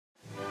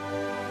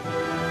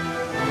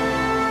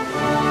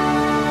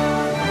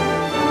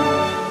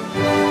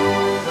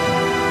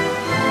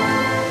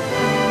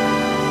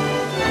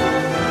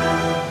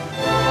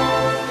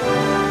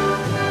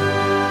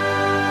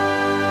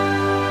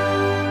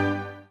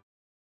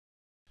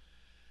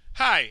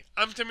Hi,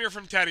 I'm Tamir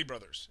from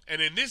TadiBrothers,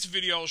 and in this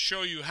video I'll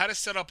show you how to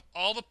set up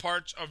all the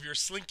parts of your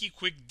Slinky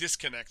Quick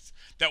Disconnect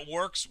that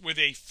works with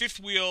a fifth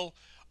wheel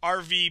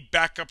RV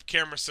backup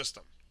camera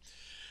system.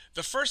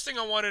 The first thing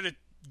I wanted to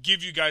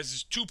give you guys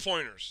is 2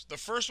 pointers. The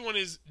first one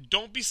is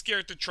don't be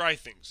scared to try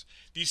things.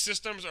 These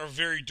systems are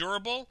very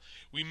durable.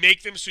 We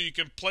make them so you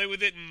can play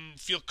with it and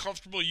feel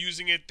comfortable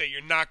using it, that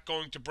you're not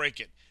going to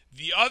break it.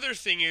 The other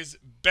thing is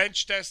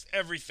bench test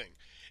everything.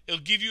 It'll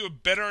give you a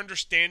better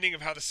understanding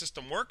of how the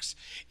system works,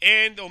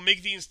 and it'll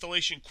make the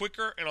installation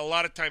quicker and a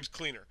lot of times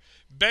cleaner.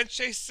 Bench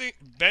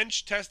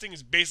testing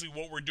is basically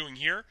what we're doing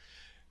here.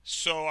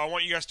 So I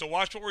want you guys to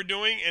watch what we're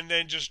doing and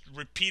then just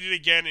repeat it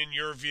again in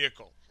your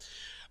vehicle.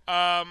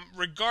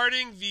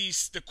 Regarding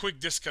the quick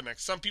disconnect,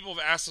 some people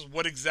have asked us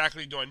what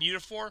exactly do I need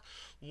it for.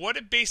 What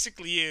it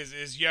basically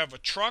is you have a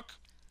truck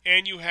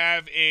and you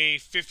have a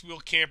fifth wheel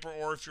camper,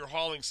 or if you're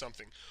hauling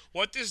something.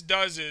 What this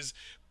does is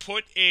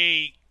put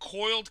a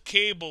coiled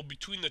cable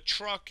between the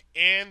truck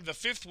and the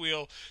fifth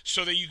wheel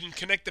so that you can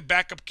connect the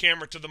backup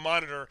camera to the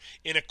monitor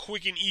in a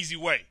quick and easy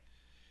way.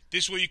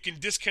 This way you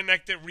can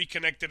disconnect it,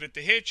 reconnect it at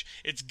the hitch.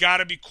 It's got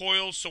to be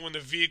coiled so when the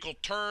vehicle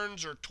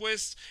turns or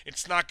twists,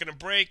 it's not going to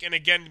break. And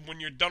again, when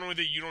you're done with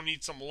it, you don't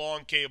need some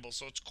long cable.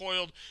 So it's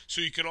coiled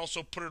so you can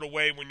also put it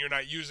away when you're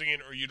not using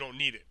it or you don't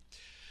need it.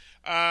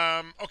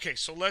 Okay,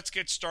 so let's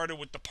get started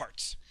with the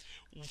parts.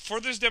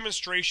 For this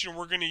demonstration,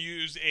 we're going to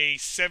use a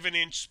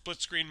 7-inch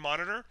split-screen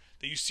monitor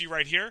that you see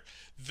right here.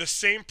 The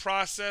same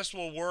process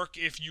will work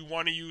if you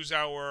want to use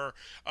our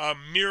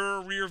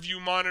mirror rear view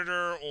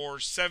monitor, or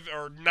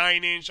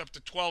 9-inch up to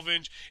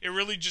 12-inch. It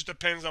really just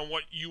depends on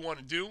what you want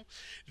to do.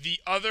 The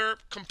other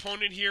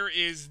component here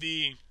is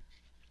the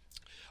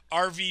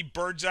RV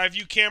bird's eye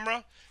view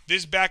camera.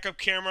 This backup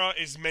camera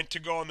is meant to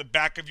go on the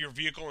back of your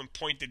vehicle and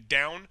point it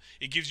down.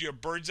 It gives you a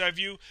bird's eye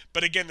view.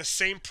 But again, the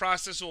same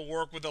process will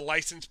work with a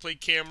license plate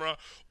camera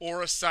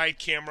or a side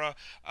camera.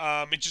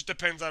 It just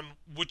depends on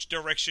which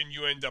direction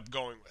you end up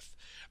going with.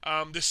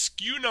 The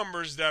SKU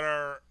numbers that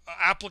are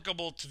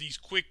applicable to these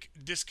quick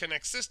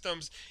disconnect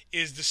systems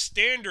is the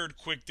standard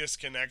quick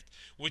disconnect,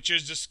 which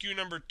is the SKU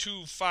number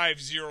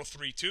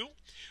 25032.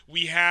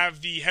 We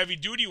have the heavy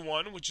duty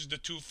one, which is the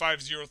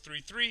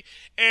 25033,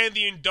 and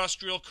the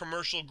industrial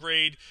commercial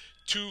grade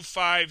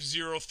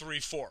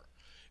 25034.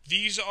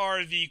 These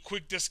are the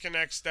quick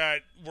disconnects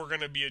that we're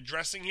going to be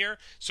addressing here.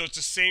 So it's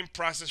the same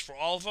process for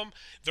all of them.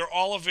 They're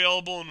all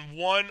available in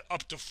 1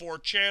 up to 4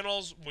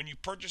 channels. When you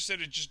purchase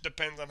it, it just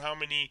depends on how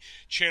many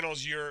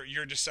channels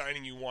you're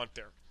deciding you want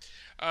there.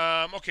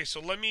 Okay, so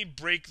let me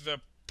break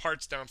the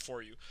parts down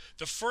for you.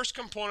 The first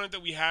component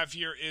that we have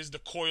here is the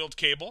coiled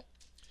cable.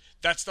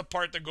 That's the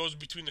part that goes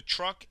between the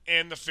truck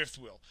and the fifth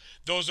wheel.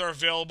 Those are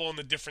available in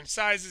the different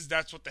sizes.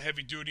 That's what the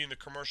heavy duty and the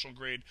commercial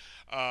grade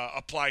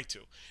apply to.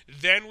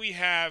 Then we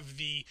have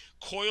the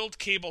coiled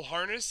cable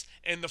harness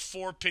and the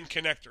 4-pin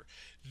connector.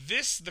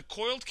 The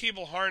coiled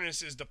cable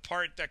harness is the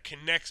part that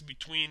connects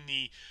between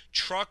the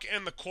truck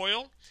and the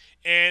coil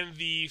and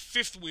the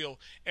fifth wheel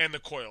and the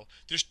coil.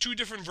 There's 2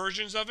 different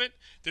versions of it.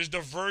 There's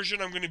the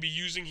version I'm going to be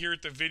using here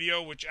at the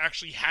video, which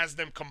actually has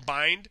them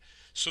combined.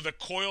 So the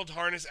coiled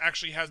harness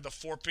actually has the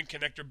 4-pin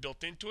connector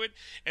built into it.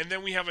 And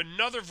then we have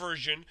another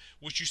version,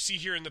 which you see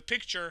here in the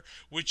picture,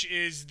 which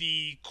is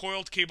the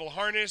coiled cable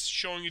harness,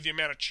 showing you the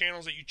amount of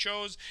channels that you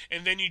chose,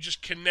 and then you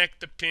just connect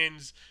the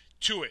pins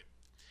to it.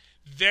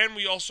 Then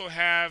we also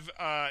have,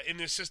 in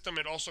this system,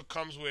 it also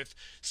comes with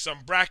some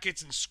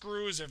brackets and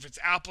screws if it's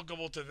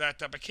applicable to that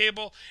type of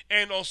cable,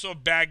 and also a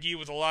baggie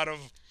with a lot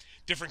of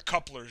different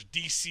couplers,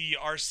 DC,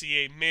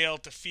 RCA, male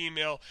to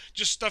female,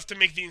 just stuff to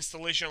make the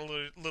installation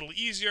a little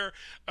easier,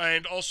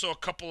 and also a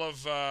couple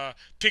of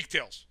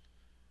pigtails.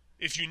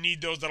 If you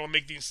need those, that'll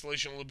make the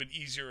installation a little bit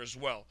easier as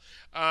well.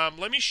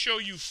 Let me show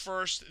you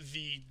first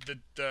the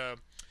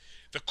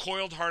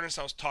coiled harness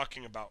I was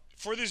talking about.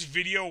 For this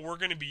video, we're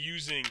going to be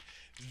using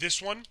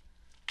this one.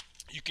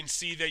 You can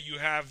see that you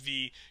have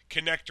the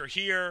connector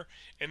here,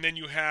 and then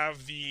you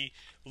have the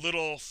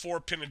little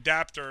 4-pin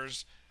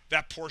adapters,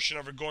 that portion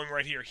of it going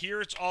right here.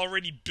 Here it's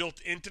already built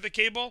into the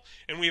cable,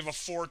 and we have a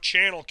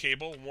 4-channel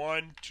cable,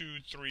 1, 2,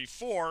 3,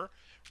 4,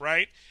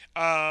 right?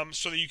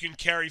 So that you can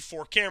carry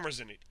 4 cameras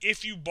in it.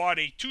 If you bought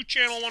a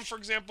 2-channel one, for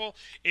example,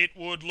 it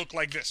would look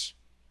like this,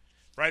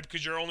 right?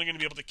 Because you're only going to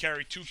be able to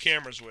carry 2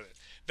 cameras with it.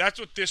 That's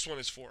what this one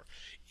is for.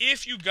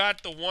 If you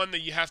got the one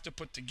that you have to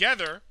put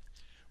together,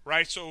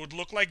 right, so it would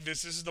look like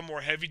this. This is the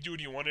more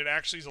heavy-duty one. It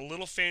actually is a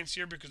little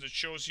fancier because it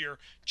shows here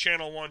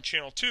channel 1,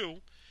 channel 2.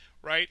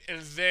 Right,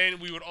 and then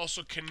we would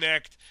also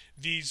connect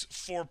these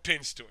 4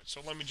 pins to it.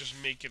 So let me just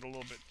make it a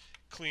little bit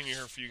cleaner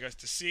here for you guys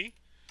to see.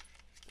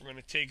 We're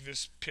going to take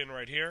this pin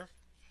right here,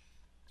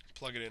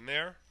 plug it in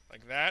there,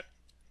 like that.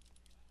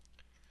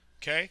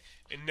 Okay,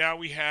 and now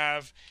we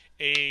have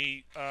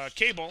a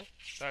cable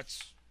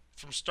that's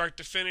from start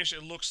to finish,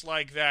 it looks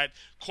like that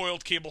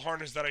coiled cable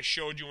harness that I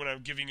showed you when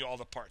I'm giving you all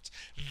the parts.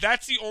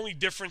 That's the only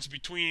difference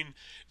between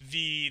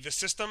the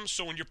systems.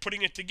 So when you're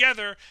putting it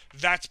together,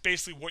 that's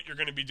basically what you're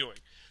going to be doing.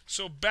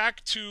 So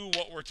back to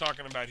what we're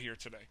talking about here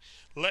today.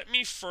 Let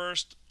me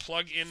first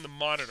plug in the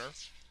monitor.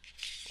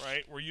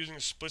 Right, we're using a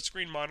split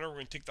screen monitor. We're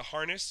going to take the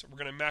harness. We're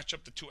going to match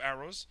up the two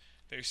arrows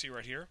that you see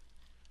right here.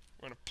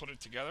 We're going to put it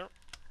together.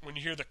 When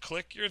you hear the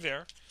click, you're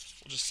there.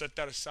 We'll just set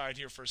that aside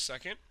here for a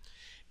second.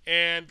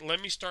 And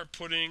let me start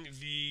putting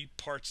the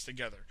parts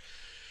together.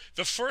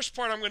 The first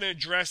part I'm going to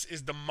address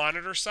is the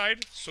monitor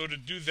side. So to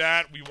do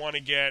that, we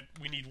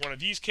need one of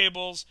these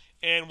cables,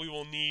 and we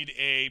will need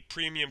a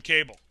premium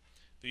cable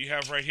that you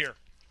have right here.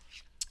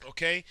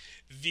 Okay,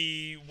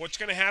 what's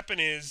going to happen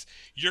is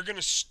you're going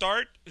to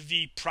start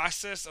the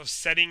process of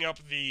setting up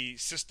the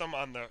system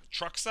on the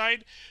truck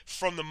side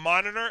from the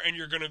monitor, and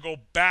you're going to go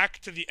back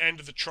to the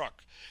end of the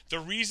truck. The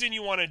reason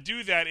you want to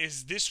do that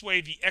is this way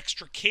the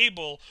extra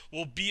cable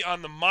will be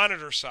on the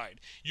monitor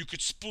side. You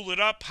could spool it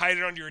up, hide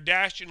it under your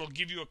dash, and it'll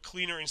give you a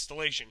cleaner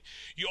installation.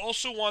 You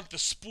also want the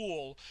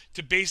spool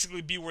to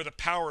basically be where the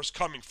power is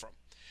coming from.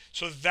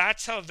 So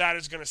that's how that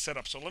is going to set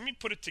up. So let me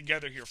put it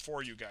together here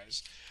for you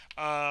guys.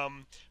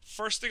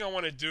 First thing I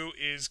want to do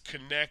is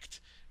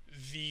connect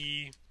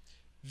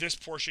this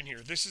portion here.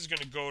 This is going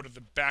to go to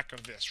the back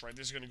of this, right?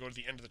 This is going to go to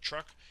the end of the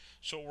truck.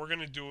 So what we're going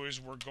to do is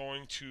we're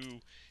going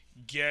to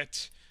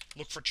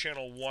look for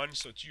channel 1,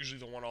 so it's usually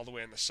the one all the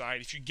way on the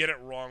side. If you get it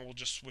wrong, we'll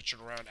just switch it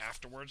around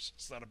afterwards.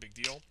 It's not a big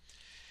deal.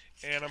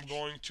 And I'm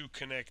going to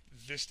connect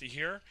this to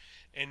here.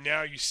 And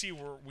now you see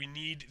where we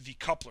need the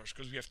couplers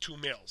because we have 2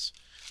 males.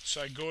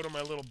 So I go to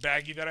my little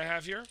baggie that I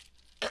have here.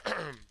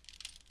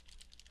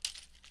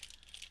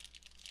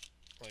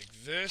 Like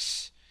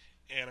this,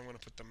 and I'm going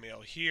to put the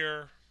male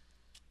here,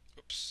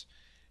 oops,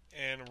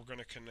 and we're going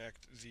to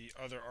connect the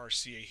other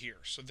RCA here.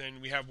 So then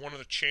we have one of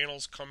the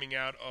channels coming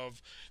out of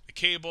the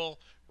cable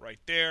right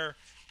there,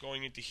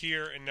 going into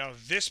here, and now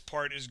this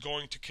part is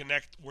going to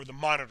connect where the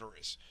monitor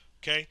is,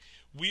 okay?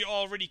 We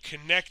already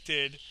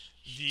connected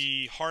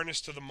the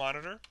harness to the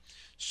monitor,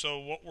 so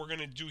what we're going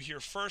to do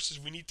here first is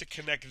we need to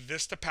connect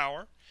this to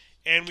power,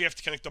 and we have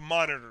to connect the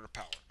monitor to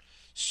power.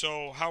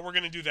 So how we're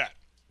going to do that?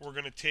 We're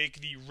going to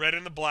take the red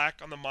and the black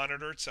on the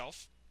monitor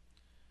itself,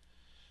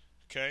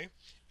 okay,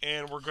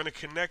 and we're going to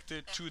connect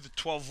it to the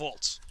 12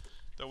 volts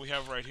that we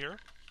have right here.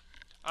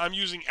 I'm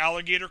using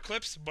alligator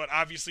clips, but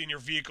obviously in your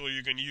vehicle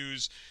you can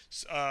use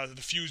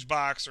the fuse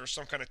box or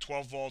some kind of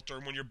 12 volt, or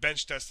when you're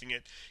bench testing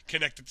it,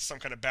 connect it to some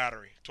kind of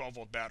battery, 12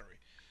 volt battery.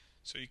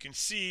 So you can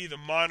see the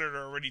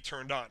monitor already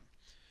turned on,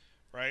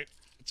 right?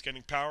 It's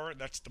getting power.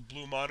 That's the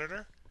blue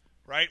monitor,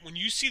 right? When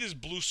you see this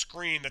blue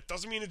screen, that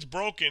doesn't mean it's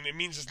broken. It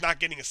means it's not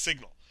getting a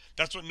signal.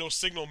 That's what no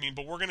signal means,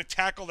 but we're going to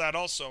tackle that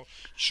also,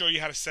 show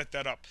you how to set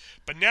that up.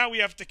 But now we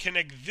have to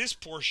connect this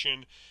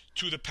portion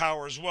to the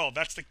power as well.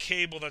 That's the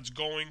cable that's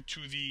going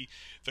to the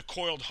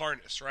coiled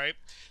harness, right?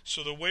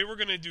 So the way we're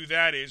going to do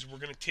that is we're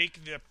going to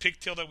take the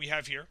pigtail that we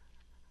have here,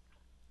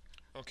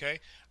 okay?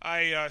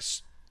 I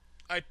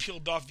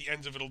peeled off the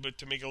ends of it a little bit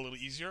to make it a little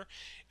easier,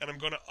 and I'm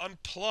going to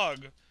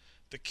unplug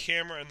the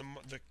camera and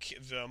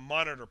the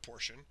monitor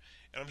portion,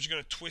 and I'm just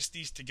going to twist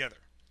these together.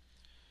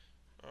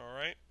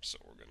 Alright, so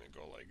we're going to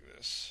go like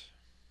this.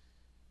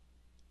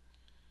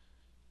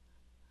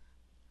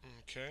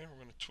 Okay, we're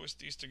going to twist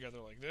these together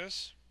like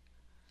this.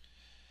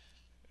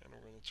 And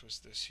we're going to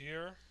twist this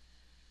here.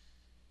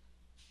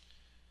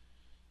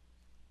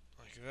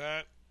 Like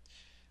that.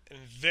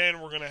 And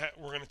then we're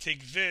going to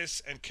take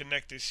this and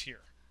connect this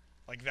here.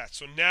 Like that.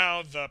 So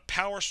now the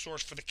power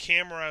source for the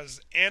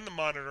cameras and the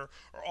monitor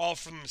are all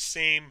from the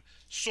same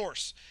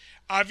source.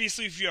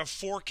 Obviously, if you have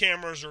 4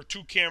 cameras or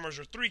 2 cameras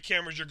or 3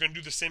 cameras, you're going to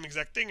do the same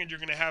exact thing, and you're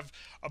going to have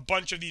a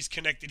bunch of these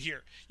connected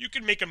here. You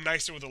can make them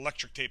nicer with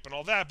electric tape and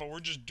all that, but we're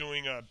just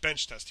doing a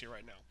bench test here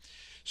right now.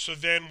 So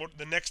then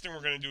the next thing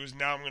we're going to do is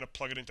now I'm going to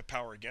plug it into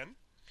power again.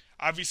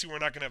 Obviously, we're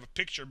not going to have a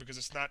picture because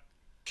it's not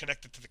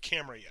connected to the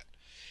camera yet.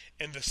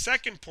 And the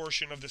second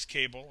portion of this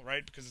cable,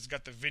 right, because it's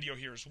got the video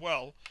here as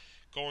well,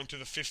 going to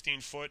the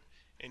 15-foot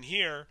and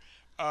here,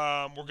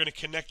 we're going to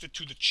connect it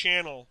to the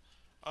channel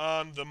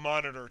on the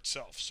monitor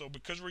itself. So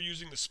because we're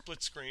using the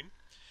split screen,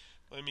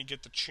 let me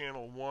get the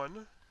channel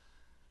 1.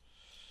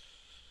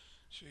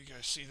 So you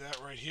guys see that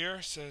right here.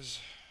 It says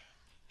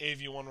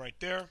AV1 right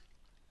there.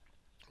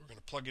 We're going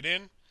to plug it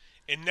in.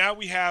 And now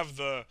we have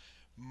the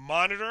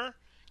monitor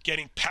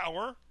getting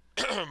power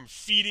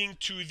feeding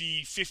to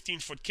the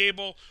 15-foot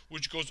cable,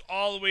 which goes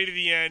all the way to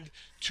the end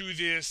to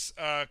this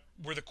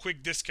where the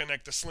quick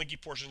disconnect, the slinky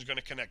portion, is going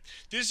to connect.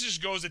 This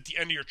just goes at the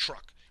end of your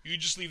truck. You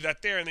just leave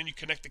that there, and then you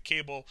connect the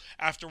cable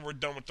after we're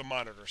done with the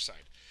monitor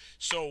side.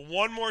 So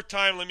one more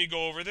time, let me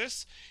go over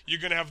this.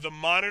 You're going to have the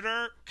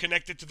monitor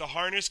connected to the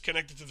harness,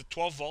 connected to the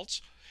 12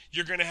 volts.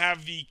 You're going to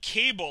have the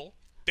cable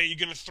that you're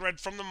going to thread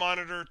from the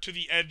monitor to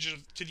the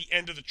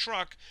end of the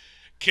truck,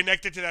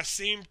 connected to that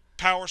same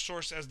power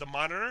source as the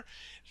monitor.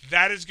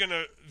 That is going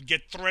to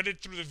get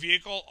threaded through the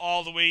vehicle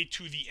all the way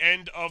to the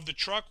end of the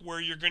truck, where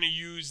you're going to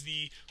use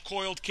the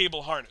coiled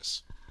cable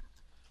harness.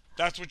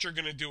 That's what you're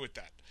going to do with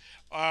that.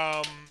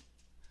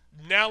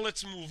 Now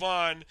let's move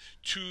on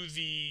to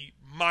the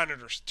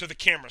monitors, to the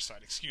camera side,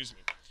 excuse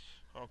me.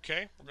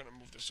 Okay, we're going to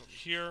move this over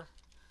here.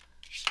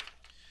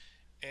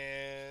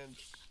 And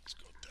let's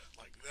go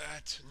like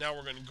that. Now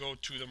we're going to go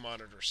to the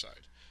monitor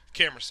side,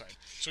 camera side.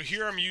 So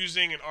here I'm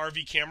using an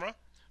RV camera.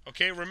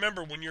 Okay,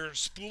 remember, when you're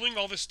spooling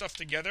all this stuff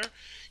together,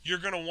 you're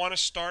going to want to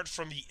start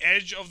from the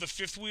edge of the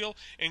fifth wheel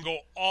and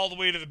go all the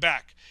way to the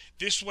back.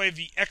 This way,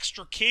 the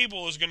extra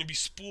cable is going to be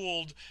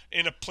spooled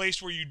in a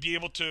place where you'd be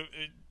able to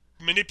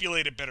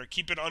manipulate it better,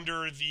 keep it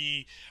under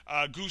the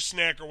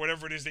gooseneck or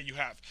whatever it is that you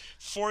have.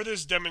 For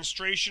this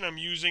demonstration, I'm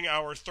using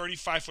our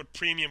 35-foot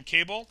premium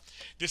cable.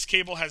 This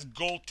cable has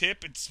gold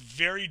tip. It's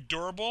very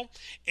durable,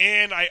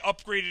 and I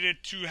upgraded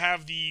it to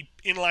have the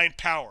inline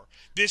power.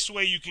 This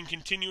way you can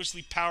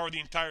continuously power the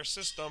entire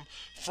system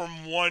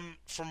from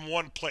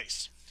one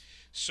place.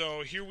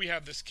 So here we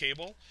have this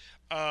cable.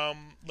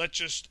 Let's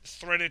just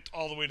thread it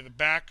all the way to the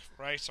back,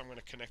 right? So I'm going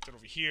to connect it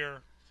over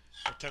here.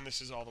 Pretend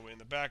this is all the way in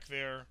the back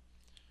there.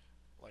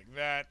 Like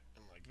that,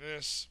 and like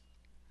this.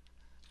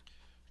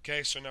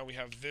 Okay, so now we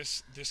have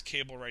this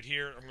cable right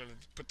here. I'm going to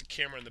put the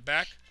camera in the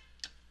back.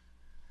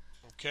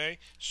 Okay,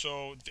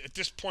 so at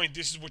this point,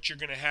 this is what you're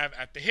going to have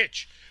at the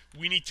hitch.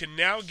 We need to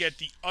now get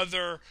the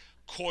other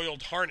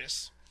coiled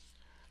harness,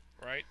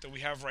 right, that we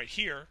have right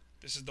here.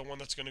 This is the one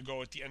that's going to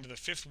go at the end of the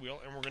fifth wheel,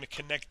 and we're going to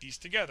connect these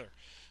together.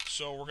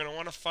 So we're going to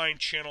want to find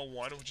channel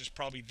 1, which is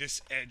probably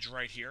this edge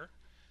right here.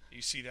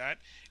 You see that?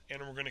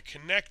 And we're going to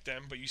connect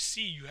them, but you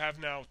see you have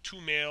now 2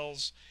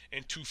 males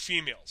and 2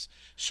 females.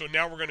 So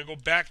now we're going to go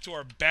back to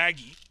our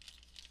baggie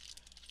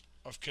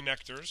of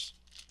connectors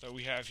that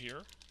we have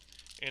here.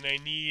 And I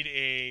need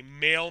a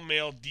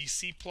male-male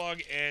DC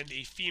plug and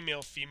a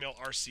female-female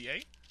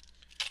RCA.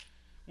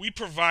 We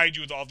provide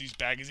you with all these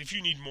baggies. If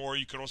you need more,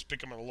 you can also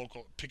pick them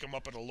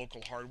up at a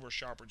local hardware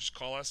shop or just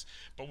call us.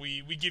 But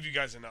we give you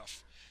guys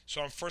enough.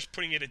 So I'm first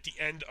putting it at the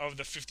end of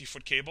the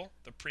 50-foot cable,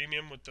 the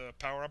premium with the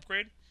power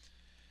upgrade.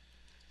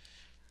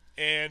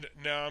 And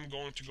now I'm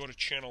going to go to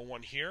channel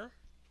 1 here,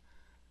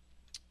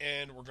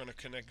 and we're going to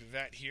connect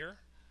that here,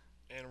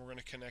 and we're going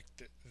to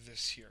connect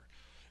this here.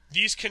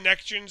 These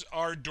connections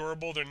are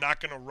durable. They're not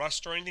going to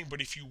rust or anything,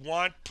 but if you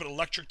want, put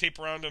electric tape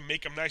around them,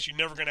 make them nice. You're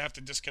never going to have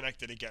to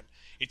disconnect it again.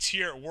 It's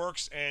here, it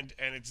works, and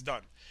it's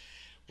done.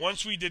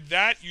 Once we did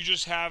that, you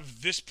just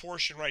have this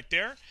portion right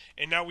there,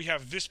 and now we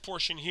have this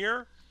portion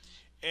here,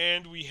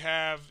 and we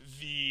have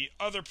the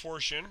other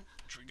portion,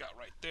 which we got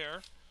right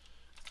there,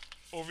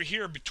 over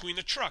here between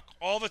the truck.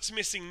 All that's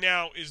missing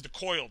now is the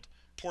coiled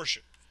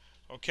portion.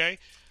 Okay?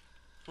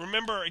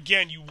 Remember,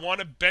 again, you want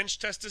to bench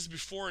test this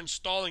before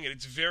installing it.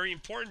 It's very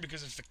important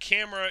because if the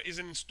camera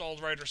isn't installed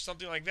right or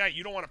something like that,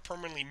 you don't want to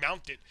permanently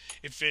mount it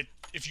if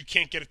you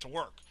can't get it to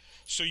work.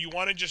 So you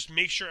want to just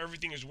make sure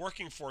everything is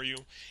working for you,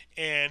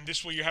 and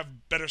this way you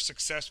have better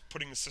success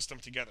putting the system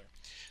together.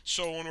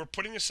 So when we're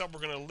putting this up, we're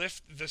going to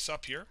lift this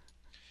up here.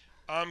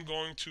 I'm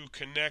going to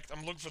connect,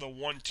 I'm looking for the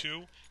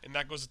 1-2, and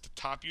that goes at the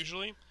top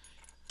usually.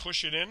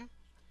 Push it in,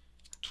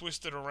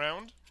 twist it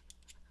around,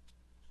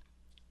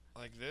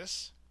 like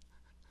this.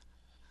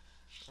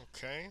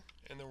 Okay,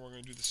 and then we're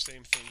going to do the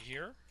same thing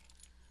here.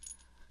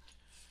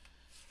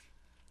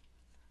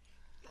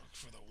 Look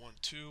for the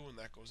 1-2, and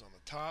that goes on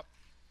the top.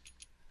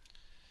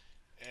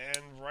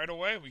 And right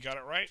away, we got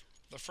it right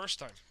the first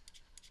time.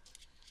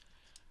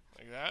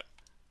 Like that.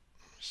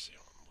 Let's see,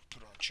 I'm going to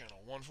put it on channel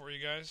 1 for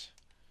you guys.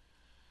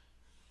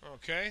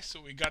 Okay,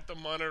 so we got the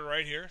monitor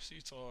right here. See,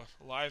 it's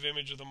a live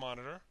image of the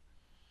monitor.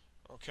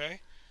 Okay,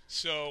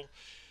 so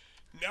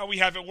now we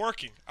have it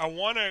working. I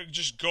want to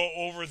just go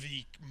over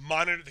the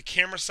monitor, the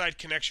camera side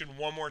connection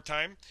one more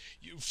time.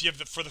 If you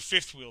have for the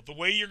fifth wheel, the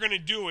way you're going to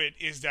do it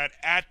is that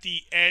at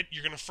the end,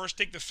 you're going to first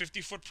take the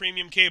 50-foot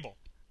premium cable,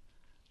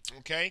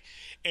 okay,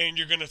 and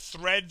you're going to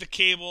thread the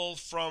cable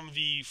from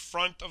the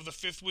front of the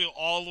fifth wheel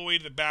all the way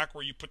to the back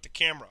where you put the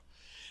camera.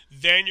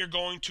 Then you're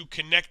going to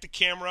connect the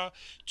camera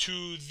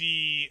to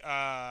the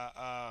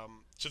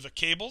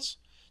cables,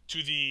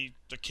 to the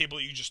cable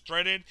that you just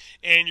threaded,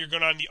 and you're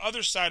going to, on the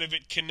other side of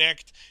it,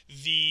 connect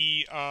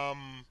the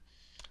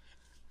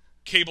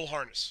cable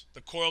harness, the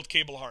coiled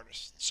cable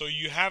harness. So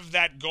you have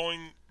that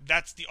going.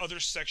 That's the other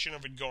section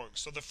of it going.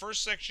 So the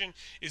first section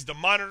is the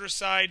monitor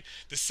side.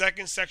 The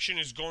second section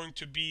is going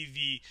to be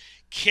the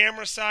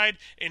camera side,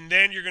 and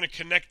then you're going to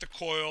connect the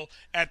coil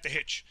at the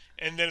hitch,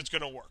 and then it's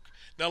going to work.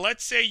 Now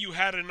let's say you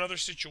had another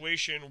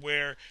situation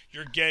where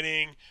you're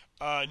getting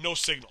no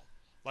signal,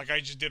 like I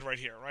just did right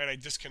here, right? I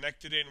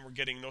disconnected it and we're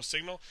getting no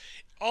signal.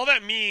 All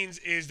that means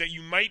is that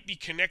you might be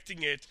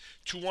connecting it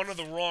to one of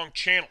the wrong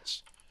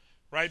channels,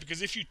 right?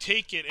 Because if you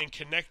take it and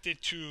connect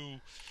it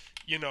to,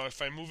 you know,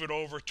 if I move it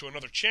over to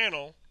another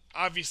channel,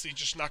 obviously it's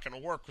just not going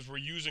to work because we're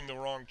using the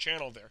wrong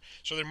channel there.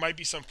 So there might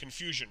be some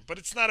confusion, but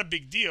it's not a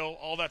big deal.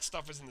 All that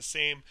stuff is in the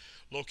same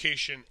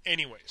location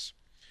anyways.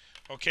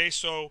 Okay,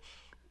 so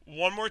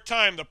one more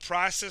time, the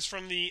process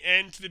from the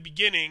end to the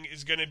beginning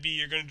is going to be,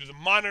 you're going to do the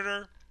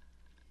monitor,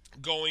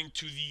 going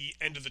to the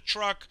end of the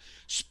truck,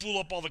 spool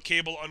up all the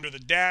cable under the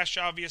dash,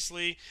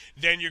 obviously.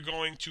 Then you're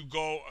going to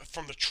go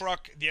from the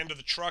truck, the end of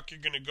the truck, you're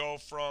going to go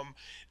from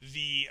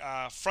the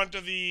front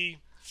of the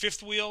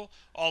fifth wheel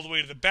all the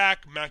way to the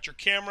back, mount your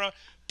camera,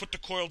 put the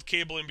coiled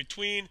cable in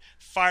between,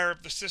 fire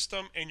up the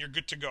system, and you're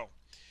good to go.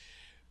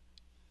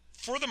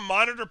 For the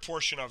monitor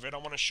portion of it, I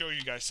want to show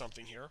you guys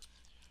something here,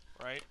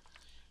 right?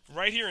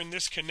 Right here in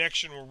this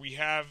connection where we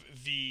have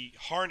the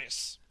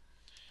harness,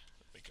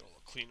 make it a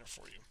little cleaner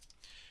for you.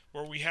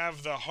 Where we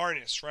have the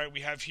harness, right?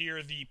 We have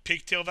here the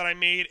pigtail that I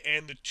made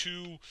and the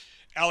two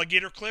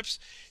alligator clips.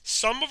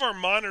 Some of our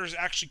monitors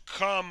actually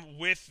come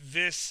with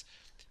this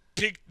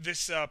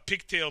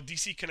pigtail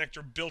DC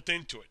connector built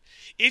into it.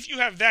 If you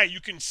have that, you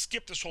can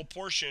skip this whole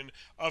portion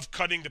of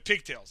cutting the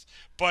pigtails.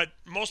 But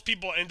most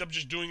people end up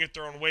just doing it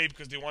their own way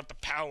because they want the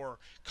power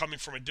coming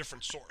from a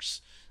different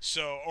source.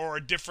 So, or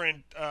a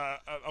different,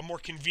 a more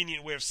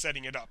convenient way of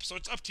setting it up. So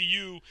it's up to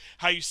you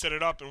how you set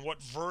it up and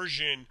what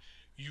version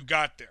you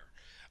got there.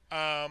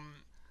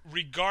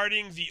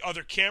 Regarding the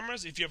other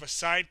cameras, if you have a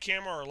side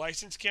camera or a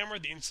licensed camera,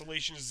 the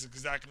installation is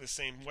exactly the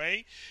same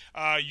way.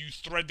 You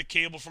thread the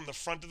cable from the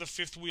front of the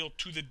fifth wheel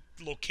to the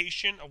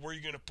location of where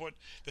you're going to put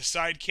the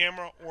side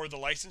camera or the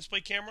license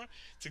plate camera.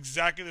 It's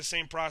exactly the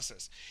same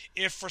process.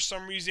 If for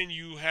some reason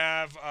you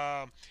have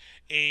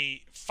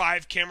a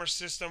 5-camera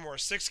system or a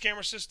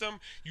 6-camera system,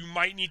 you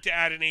might need to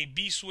add an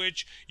A/B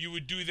switch. You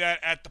would do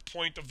that at the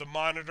point of the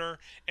monitor,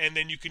 and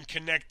then you can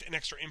connect an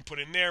extra input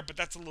in there, but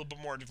that's a little bit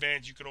more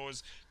advanced. You could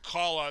always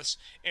call us,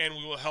 and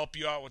we will help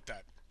you out with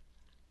that.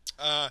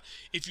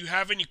 If you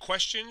have any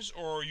questions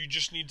or you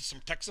just need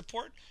some tech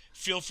support,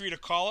 feel free to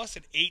call us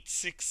at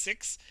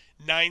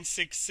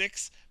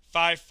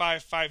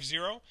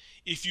 866-966-5550.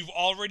 If you've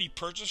already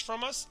purchased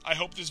from us, I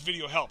hope this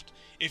video helped.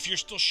 If you're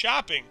still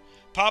shopping,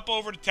 pop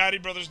over to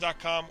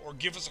TadiBrothers.com or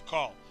give us a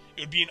call.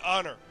 It would be an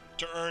honor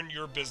to earn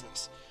your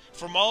business.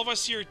 From all of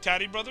us here at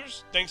Taddy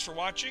Brothers, thanks for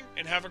watching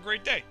and have a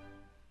great day.